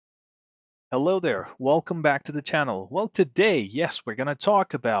Hello there, welcome back to the channel. Well, today, yes, we're going to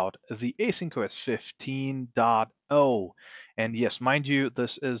talk about the Async OS 15.0. And yes, mind you,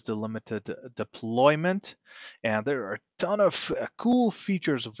 this is the limited deployment, and there are a ton of cool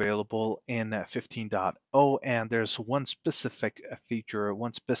features available in 15.0. And there's one specific feature,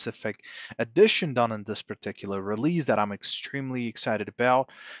 one specific addition done in this particular release that I'm extremely excited about,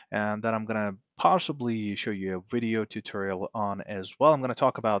 and that I'm going to possibly show you a video tutorial on as well. I'm going to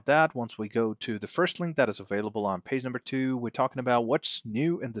talk about that once we go to the first link that is available on page number 2. We're talking about what's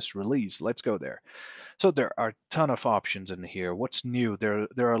new in this release. Let's go there. So there are a ton of options in here. What's new? There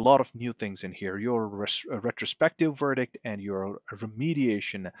are a lot of new things in here. Your retrospective verdict and your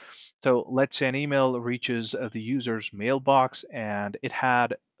remediation. So let's say an email reaches the user's mailbox and it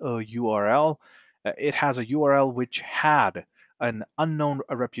had a URL. It has a URL which had an unknown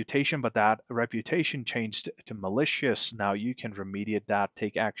reputation, but that reputation changed to malicious. Now you can remediate that,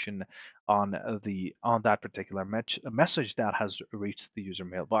 take action on that particular message that has reached the user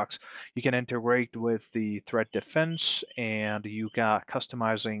mailbox. You can integrate with the threat defense, and you got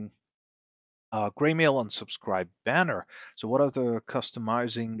customizing Graymail unsubscribe banner. So what are the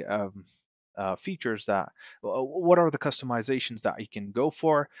customizing features what are the customizations that you can go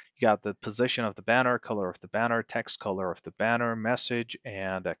for? You got the position of the banner, color of the banner, text color of the banner, message,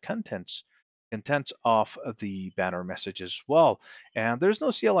 and contents of the banner message as well. And there's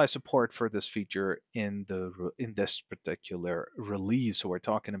no CLI support for this feature in this particular release. So we're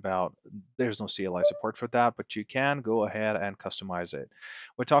talking about there's no CLI support for that, but you can go ahead and customize it.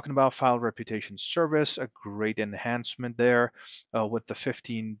 We're talking about file reputation service, a great enhancement there with the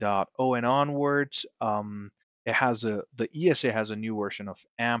 15.0 and onwards. The ESA has a new version of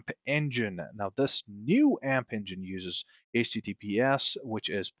AMP engine. Now, this new AMP engine uses HTTPS, which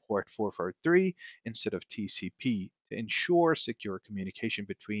is port 443, instead of TCP to ensure secure communication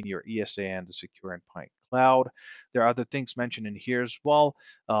between your ESA and the secure endpoint cloud. There are other things mentioned in here as well.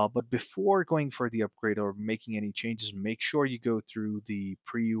 But before going for the upgrade or making any changes, make sure you go through the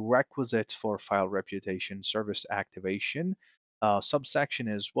prerequisites for file reputation service activation subsection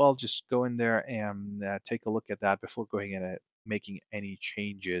as well. Just go in there and take a look at that before going in and making any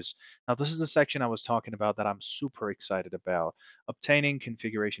changes. Now, this is the section I was talking about that I'm super excited about. Obtaining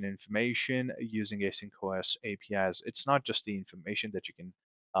configuration information using Async OS APIs. It's not just the information that you can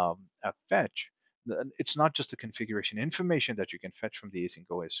fetch. It's not just the configuration information that you can fetch from the Async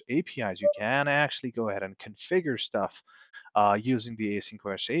OS APIs. You can actually go ahead and configure stuff using the Async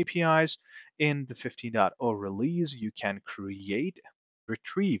OS APIs. In the 15.0 release, you can create,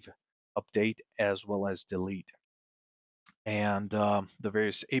 retrieve, update, as well as delete. And the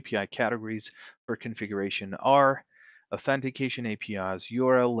various API categories for configuration are authentication APIs,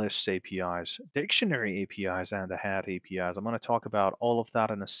 URL lists APIs, dictionary APIs, and the hat APIs. I'm going to talk about all of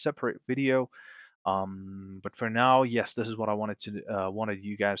that in a separate video. But for now, yes, this is what I wanted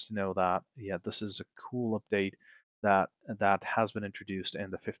you guys to know, that yeah, this is a cool update that has been introduced in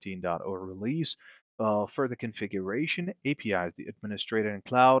the 15.0 release. For the configuration, APIs, the administrator and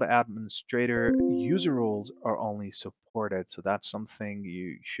cloud administrator user roles are only supported. So that's something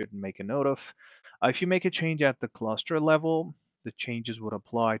you should make a note of. If you make a change at the cluster level, the changes would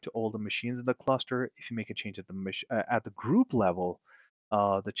apply to all the machines in the cluster. If you make a change at the group level,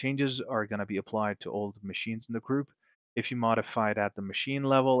 the changes are going to be applied to all the machines in the group. If you modify it at the machine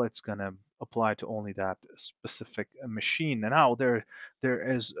level, it's going to apply to only that specific machine. And now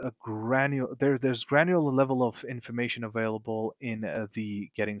there's granular level of information available in the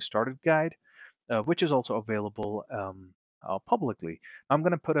Getting Started guide, which is also available publicly. I'm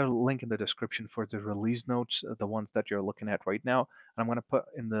going to put a link in the description for the release notes, the ones that you're looking at right now. And I'm going to put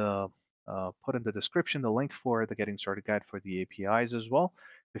in the description the link for the Getting Started guide for the APIs as well,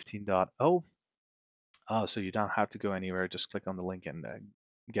 15.0. So you don't have to go anywhere. Just click on the link and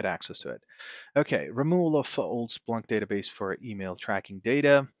get access to it. Okay, removal of old Splunk database for email tracking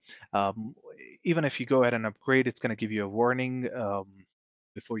data. Um, Even if you go ahead and upgrade, it's going to give you a warning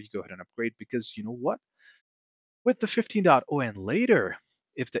before you go ahead and upgrade, because you know what? With the 15.0 and later,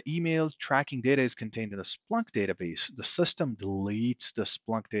 if the email tracking data is contained in a Splunk database, the system deletes the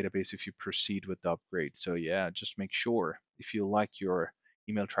Splunk database if you proceed with the upgrade. So yeah, just make sure if you like your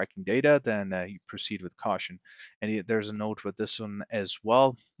email tracking data, then you proceed with caution. And there's a note with this one as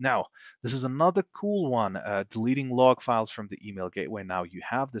well. Now, this is another cool one, deleting log files from the email gateway. Now you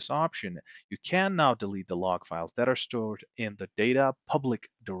have this option. You can now delete the log files that are stored in the data public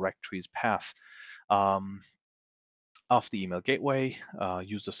directories path. Um, of the email gateway,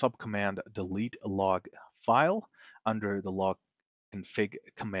 use the subcommand delete log file under the log config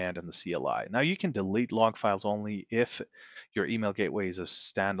command in the CLI. Now you can delete log files only if your email gateway is a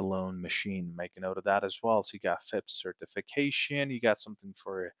standalone machine. Make a note of that as well. So you got FIPS certification, you got something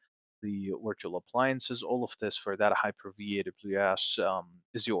for the virtual appliances, all of this for that Hyper-V AWS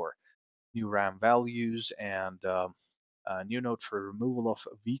Azure. New RAM values and a new note for removal of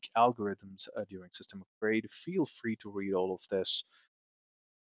weak algorithms during system upgrade. Feel free to read all of this.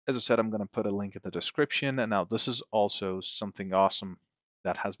 As I said, I'm going to put a link in the description. And now this is also something awesome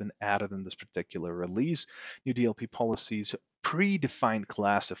that has been added in this particular release. New DLP policies, predefined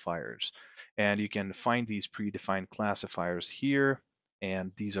classifiers. And you can find these predefined classifiers here.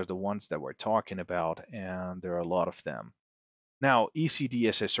 And these are the ones that we're talking about. And there are a lot of them. Now,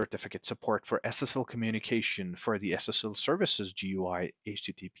 ECDSA certificate support for SSL communication for the SSL services GUI,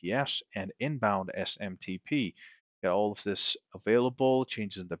 HTTPS, and inbound SMTP. Got all of this available,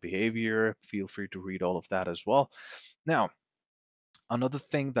 changes in the behavior. Feel free to read all of that as well. Now, another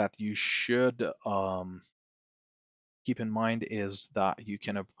thing that you should keep in mind is that you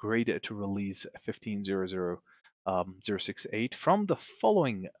can upgrade it to release 15.0.0.068 from the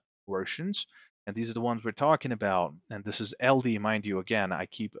following versions. And these are the ones we're talking about. And this is LD, mind you, again, I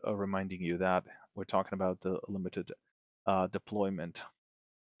keep reminding you that we're talking about the limited deployment.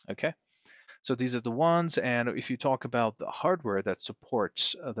 Okay, so these are the ones. And if you talk about the hardware that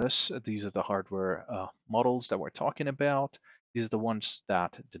supports this, these are the hardware models that we're talking about. These are the ones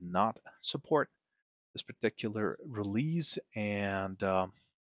that did not support this particular release, and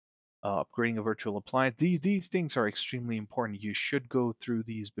upgrading a virtual appliance. These things are extremely important. You should go through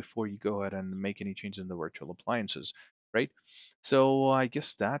these before you go ahead and make any changes in the virtual appliances, right? So I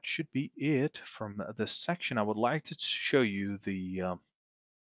guess that should be it from this section. I would like to show you the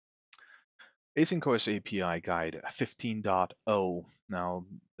Async OS API Guide 15.0. Now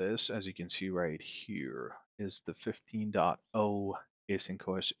this, as you can see right here, is the 15.0 Async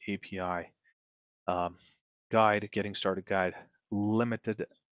OS API um, guide, getting started guide, limited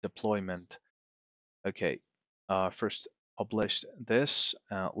deployment. Okay, first published this,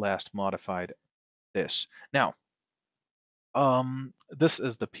 last modified this. Now, this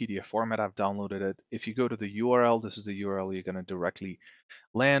is the PDF format. I've downloaded it. If you go to the URL, this is the URL you're going to directly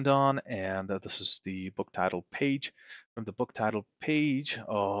land on, and this is the book title page. From the book title page,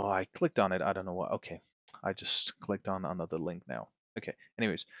 oh, I clicked on it. I don't know what. Okay, I just clicked on another link now. Okay,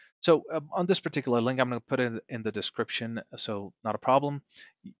 anyways, so on this particular link, I'm going to put it in the description, so not a problem.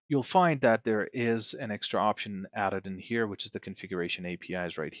 You'll find that there is an extra option added in here, which is the configuration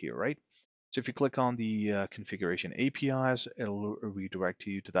APIs right here, right? So if you click on the configuration APIs, it'll redirect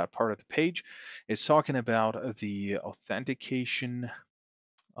you to that part of the page. It's talking about the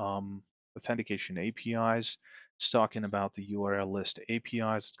um, authentication APIs. It's talking about the URL list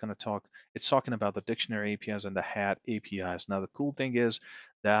APIs. It's talking about the dictionary APIs and the hat APIs. Now, the cool thing is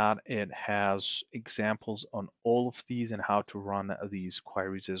that it has examples on all of these and how to run these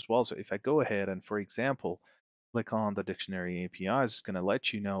queries as well. So if I go ahead and, for example, click on the dictionary APIs, it's going to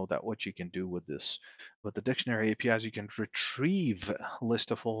let you know that what you can do with this. With the dictionary APIs, you can retrieve a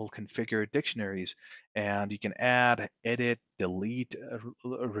list of all configured dictionaries, and you can add, edit, delete,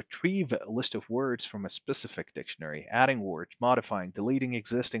 retrieve a list of words from a specific dictionary, adding words, modifying, deleting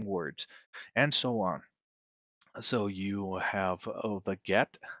existing words, and so on. So you have the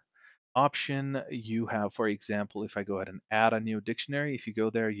get option. You have, for example, if I go ahead and add a new dictionary, if you go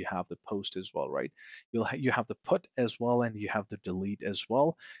there, you have the post as well, right? You have the put as well, and you have the delete as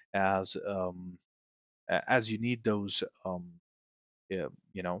well, as you need those yeah,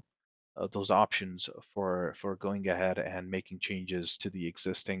 those options for going ahead and making changes to the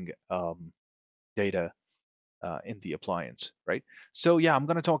existing data in the appliance, right? So yeah, I'm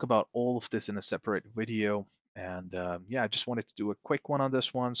going to talk about all of this in a separate video. And yeah, I just wanted to do a quick one on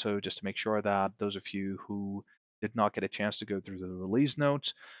this one. So just to make sure that those of you who did not get a chance to go through the release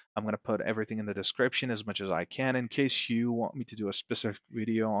notes, I'm going to put everything in the description as much as I can in case you want me to do a specific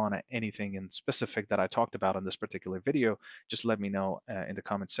video on anything in specific that I talked about in this particular video. Just let me know in the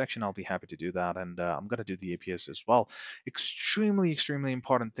comment section. I'll be happy to do that. And I'm going to do the APS as well. Extremely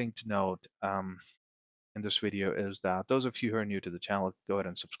important thing to note. In this video is that those of you who are new to the channel, go ahead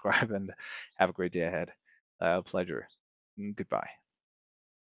and subscribe and have a great day ahead. Pleasure. Goodbye.